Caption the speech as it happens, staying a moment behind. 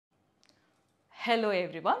Hello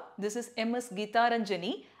everyone, this is MS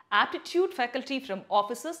GEETHARANJINI, Aptitude Faculty from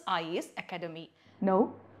Officers IAS Academy.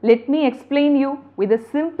 Now, let me explain you with a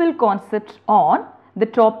simple concept on the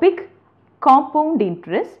topic compound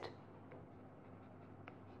interest.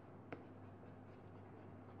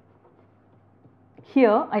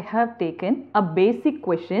 Here I have taken a basic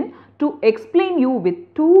question to explain you with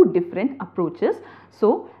two different approaches.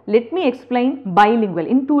 So, let me explain bilingual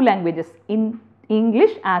in two languages, in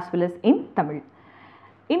English as well as in Tamil.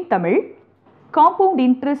 In Tamil, compound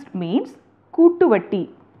interest means கூட்டு வட்டி.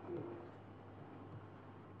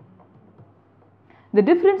 The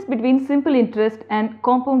difference between simple interest and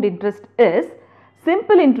compound interest is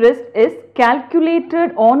simple interest is calculated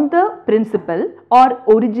on the principal or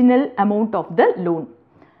original amount of the loan.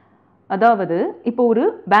 அதாவது இப்போ ஒரு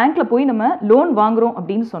பேங்க்ல போய் நம்ம loan வாங்குறோம்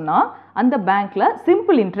அப்படின்னு சொன்னா அந்த பேங்க்ல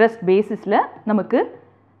சிம்பிள் இன்ட்ரெஸ்ட் பேசிஸ்ல நமக்கு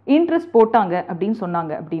இன்ட்ரெஸ்ட் போட்டாங்க அப்படின்னு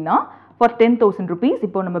சொன்னாங்க அப்படின்னா for 10,000 rupees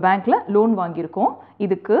இப்போ நம்ம பேங்க்ல லோன் வாங்கியிருக்கோம்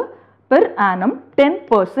இதுக்கு per annum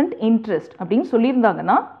 10% interest அப்படின்னு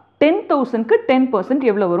சொல்லியிருந்தாங்கன்னா 10,000க்கு 10%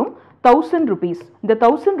 எவ்வளவு வரும் 1,000 rupees இந்த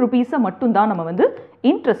 1,000 rupees மட்டும் தான் நம்ம வந்து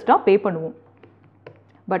இன்ட்ரெஸ்டா பே பண்ணுவோம்.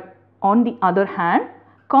 But on the other hand,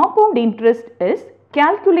 compound interest is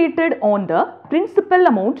calculated on the principal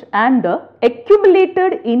amount and the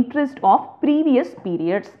accumulated interest of previous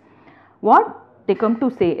periods. What they come to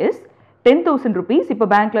say is 10,000 rupees இப்போ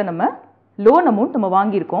பேங்க்ல நம்ம loan amount நம்ம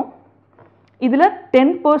வாங்கியிருக்கோம் இதில்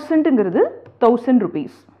 10%ங்கிறது 1,000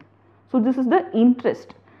 rupees. So this is the interest.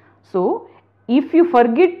 So if you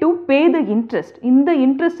forget to pay the interest, இந்த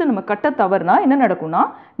இன்ட்ரெஸ்ட்டை நம்ம கட்ட தவறுனா என்ன நடக்கும்னா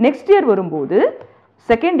நெக்ஸ்ட் இயர் வரும்போது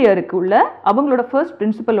செகண்ட் இயருக்கு உள்ள அவங்களோட ஃபர்ஸ்ட்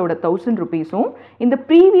பிரின்சிபலோட 1,000 rupeesம் இந்த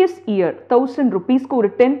ப்ரீவியஸ் இயர் 1,000 rupeesக்கு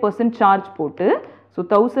ஒரு 10% சார்ஜ் போட்டு ஸோ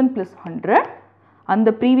 1,000 + 100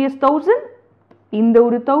 அந்த ப்ரீவியஸ் 1,000 இந்த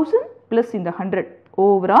ஒரு 1,000 + இந்த 100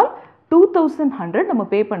 ஓவரால் 2,100 நம்ம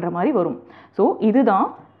பே பண்ணுற மாதிரி வரும். ஸோ இதுதான்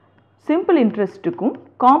சிம்பிள் இன்ட்ரெஸ்ட்டுக்கும்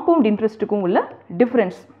காம்பவுண்ட் இன்ட்ரெஸ்ட்டுக்கும் உள்ள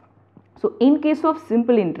difference. So in case of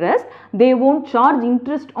simple interest they won't charge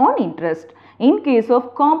interest on interest. In case of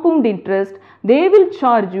compound interest they will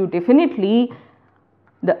charge you definitely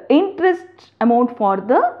the interest amount for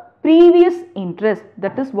the previous interest,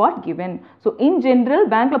 that is what given. So in general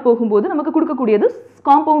bankல போகும்போது நமக்கு கொடுக்கக்கூடியது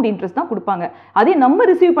compound interest தான் கொடுப்பாங்க அதே நம்ம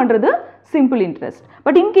receive பண்றது simple interest.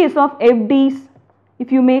 But in case of FDs, if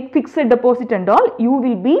you make fixed deposit and all, you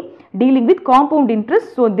will be dealing with compound interest,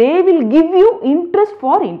 so they will give you interest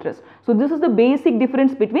for interest. So this is the basic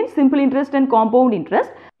difference between simple interest and compound interest.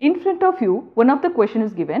 In front of you one of the question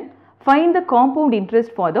is given, find the compound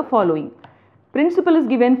interest for the following. Principal is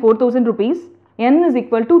given 4,000 rupees, n is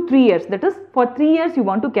equal to 3 years, that is for 3 years you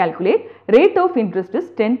want to calculate, rate of interest is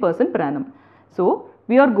 10% per annum. So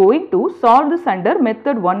we are going to solve this under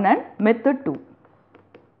method 1 and method 2.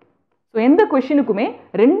 So எந்த கொஷினுக்குமே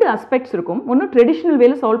ரெண்டு aspects இருக்கும். ஒன்று traditional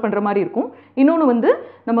வேல solve பண்ணுற மாதிரி இருக்கும், இன்னொன்று வந்து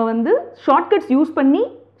நம்ம வந்து ஷார்ட்கட்ஸ் யூஸ் பண்ணி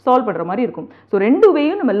சால்வ் பண்ணுற மாதிரி இருக்கும். ஸோ ரெண்டு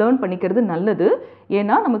வேயும் நம்ம லேர்ன் பண்ணிக்கிறது நல்லது.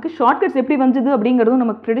 ஏன்னா நமக்கு ஷார்ட்கட்ஸ் எப்படி வந்தது அப்படிங்கிறதும்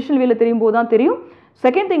நமக்கு ட்ரெடிஷ்னல் வேல தெரியும் போது தான் தெரியும்.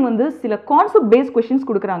 செகண்ட் திங் வந்து சில கான்செப்ட் பேஸ்ட் கொஷின்ஸ்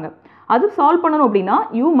கொடுக்குறாங்க, அது சால்வ் பண்ணணும் அப்படின்னா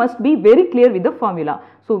you must be very clear with the formula.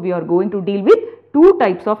 So we are going to deal with two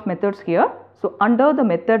types of methods here. So under the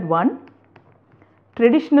method 1,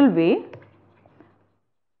 traditional way.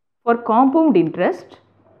 For compound interest,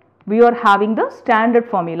 we are having the standard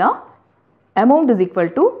formula, amount is equal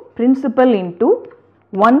to principal into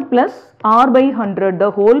 1 plus r by 100 the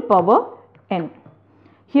whole power n.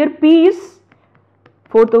 Here P is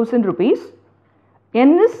 4,000 rupees,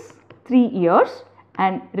 n is 3 years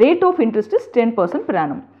and rate of interest is 10% per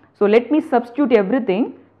annum. So let me substitute everything,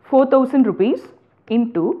 4,000 rupees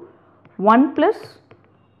into 1 plus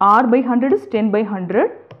r by 100 is 10 by 100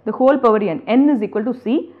 the whole power n is equal to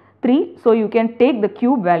c 3, so you can take the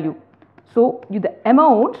cube value. So the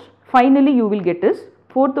amount finally you will get is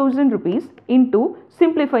 4,000 rupees into,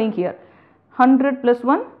 simplifying here, 100 plus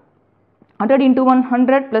 1, 100 into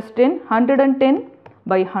 100 plus 10, 110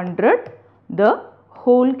 by 100 the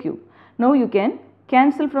whole cube. Now you can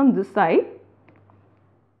cancel from this side,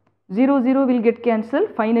 0 0 will get cancelled,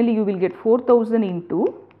 finally you will get 4,000 into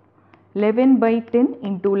 11 by 10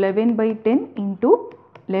 into 11 by 10 into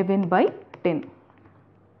 11 by 10.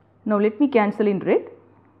 Now let me cancel in red.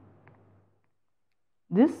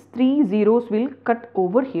 This 3 zeros will cut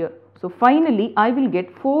over here. So finally I will get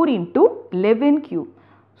 4 into 11 cube.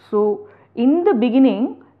 So in the beginning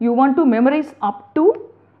you want to memorize up to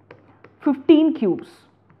 15 cubes.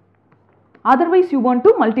 Otherwise you want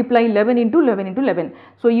to multiply 11 into 11 into 11.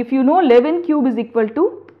 So if you know 11 cube is equal to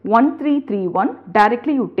 1331,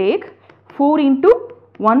 directly you take 4 into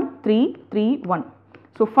 1331.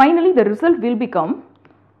 So finally the result will become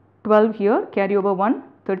 12 here, carry over 1,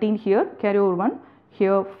 13 here, carry over 1,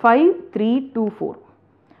 here 5, 3, 2, 4.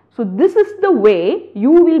 So this is the way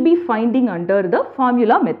you will be finding under the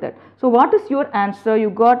formula method. So what is your answer? You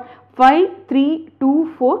got 5, 3,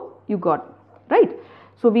 2, 4 you got, right?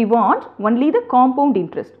 So we want only the compound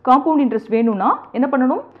interest. Compound interest வேணும்னா என்ன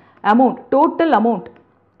பண்ணணும்? Amount, total amount.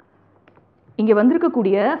 இங்கே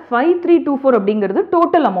வந்திருக்கக்கூடிய 5324 அப்படிங்கிறது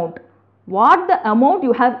total amount. What the amount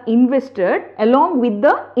you have invested along with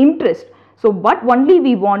the interest. So but only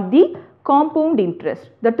we want the compound interest.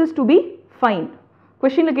 That is to be find.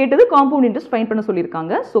 Question கேட்டது compound interest find பண்ண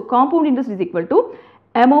சொல்லியிருக்காங்க. So compound interest is equal to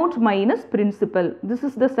amount minus principal. This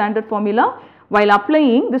is the standard formula. While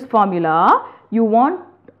applying this formula, you want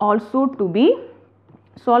also to be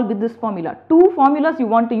solved with this formula. Two formulas you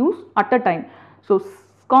want to use at a time. So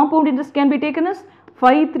compound interest can be taken as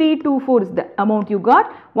 5324 is the amount you got.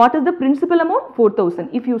 What is the principal amount? 4000.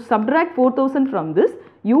 If you subtract 4000 from this,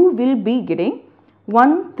 you will be getting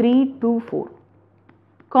 1324.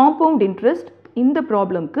 Compound interest in the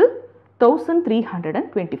problem ku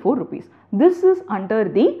 1324 rupees. This is under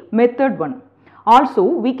the method 1. Also,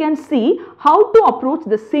 we can see how to approach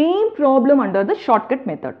the same problem under the shortcut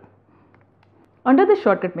method. Under the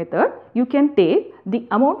shortcut method, you can take the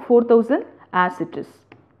amount 4000 as it is.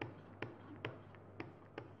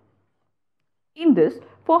 In this,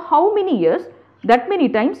 for how many years, that many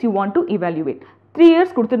times you want to evaluate. 3 years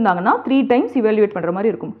கொடுத்திருந்தாங்கன்னா 3 times evaluate பண்ற மாதிரி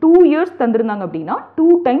இருக்கும். 2 years தந்திருந்தாங்க அப்படின்னா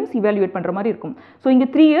 2 times evaluate பண்ற மாதிரி இருக்கும். So இங்க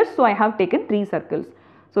 3 years, so I have taken 3 circles.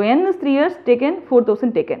 So n is 3 years taken,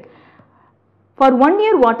 4000 taken. For 1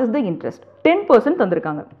 year, what is the interest? 10%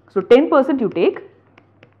 தந்திருக்காங்க. So 10% you take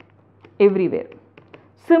everywhere.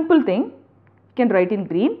 Simple thing, you can write in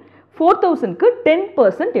green. 4000 க்கு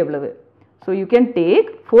 10% எவ்வளவு? So you can take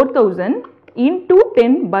 4000 into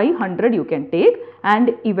 10 by 100 you can take and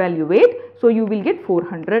evaluate. So you will get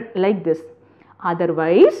 400 like this.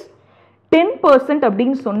 Otherwise 10%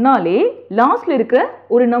 அப்படின்னு சொன்னாலே லாஸ்ட்ல இருக்க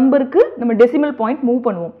ஒரு நம்பருக்கு நம்ம டெசிமல் பாயிண்ட் மூவ்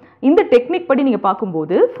பண்ணுவோம். இந்த டெக்னிக் படி நீங்க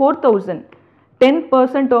பார்க்கும்போது 4000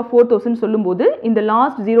 10% of 4000 சொல்லும்போது இந்த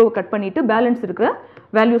லாஸ்ட் 0 கட் பண்ணிட்டு பேலன்ஸ் இருக்கிற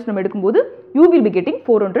வேல்யூஸ் நம்ம எடுக்கும்போது you will be getting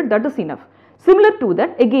 400. That is enough. Similar to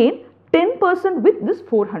that, again 10% with this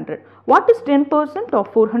 400. What is 10% of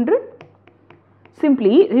 400?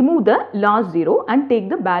 Simply remove the last 0 and take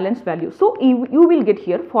the balance value. So you will get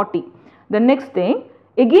here 40. The next thing,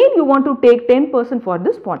 again you want to take 10% for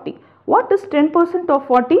this 40. What is 10% of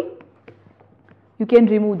 40? You can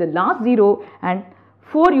remove the last 0 and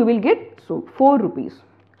 4 you will get, so 4 rupees.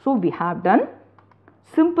 So we have done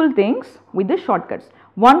simple things with the shortcuts.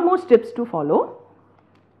 One more steps to follow.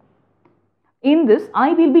 In this, I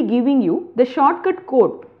will be giving you the shortcut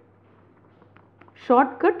code.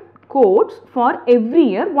 Shortcut codes for every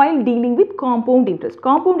year while dealing with compound interest.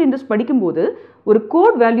 Compound interest படிக்கும்போது ஒரு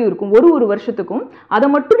code value இருக்கும் ஒரு வருஷத்துக்கும். அதை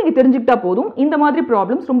மட்டும் நீங்க தெரிஞ்சுக்கிட்டா போதும். இந்த மாதிரி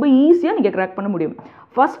ப்ராப்ளம்ஸ் ரொம்ப ஈஸியா நீங்க கிராக் பண்ண முடியும்.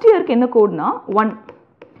 ஃபர்ஸ்ட் இயருக்கு என்ன கோட்னா 1.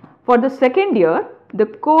 For the second year, the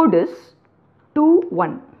code is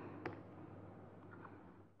 21.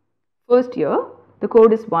 First year, the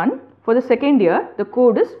code is 1. For the second year, the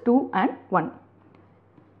code is 2 and 1.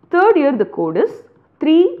 Third year, the code is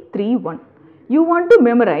 331. You want to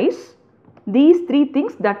memorize these 3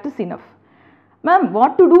 things, that is enough. Ma'am,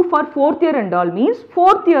 what to do for 4th year and all means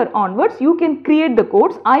 4th year onwards you can create the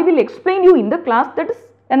codes. I will explain you in the class, that is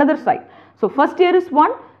another side. So first year is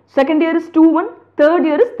 1, second year is 2 1, third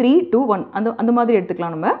year is 3 2 1. அந்த மாதிரி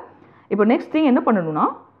எடுத்துக்கலாம் நம்ம. இப்போ next thing என்ன பண்ணனும்னா,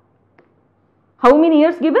 how many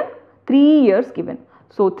years given? 3 years given.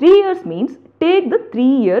 So 3 years means take the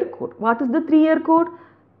 3-year code. What is the 3-year code?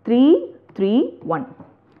 3 3 1.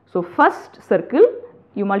 So first circle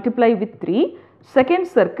you multiply with 3, second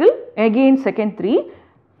circle again second 3,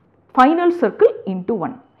 final circle into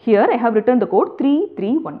 1. Here I have written the code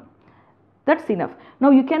 331. That's enough.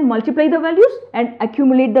 Now you can multiply the values and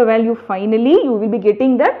accumulate the value. Finally you will be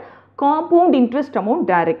getting that compound interest amount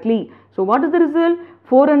directly. So what is the result?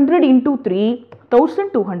 400 into 3,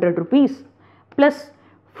 1200 rupees, plus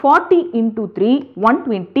 40 into 3,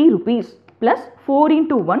 120 rupees, plus 4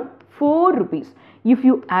 into 1, 4 rupees. If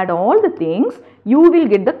you add all the things, you will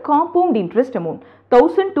get the compound interest amount.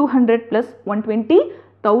 1200 plus 120,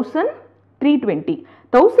 1320.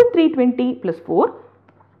 1320 plus 4,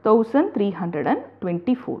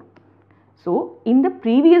 1324. So in the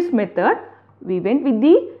previous method, we went with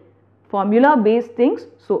the formula based things,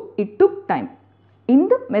 so it took time. In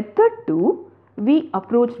the method 2, we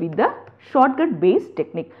approached with the shortcut based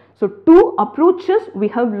technique. So 2 approaches we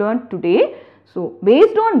have learned today. So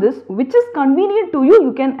based on this, which is convenient to you,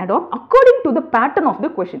 you can adopt according to the pattern of the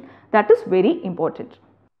question. That is very important.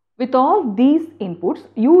 With all these inputs,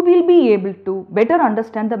 you will be able to better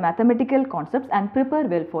understand the mathematical concepts and prepare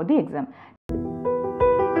well for the exam.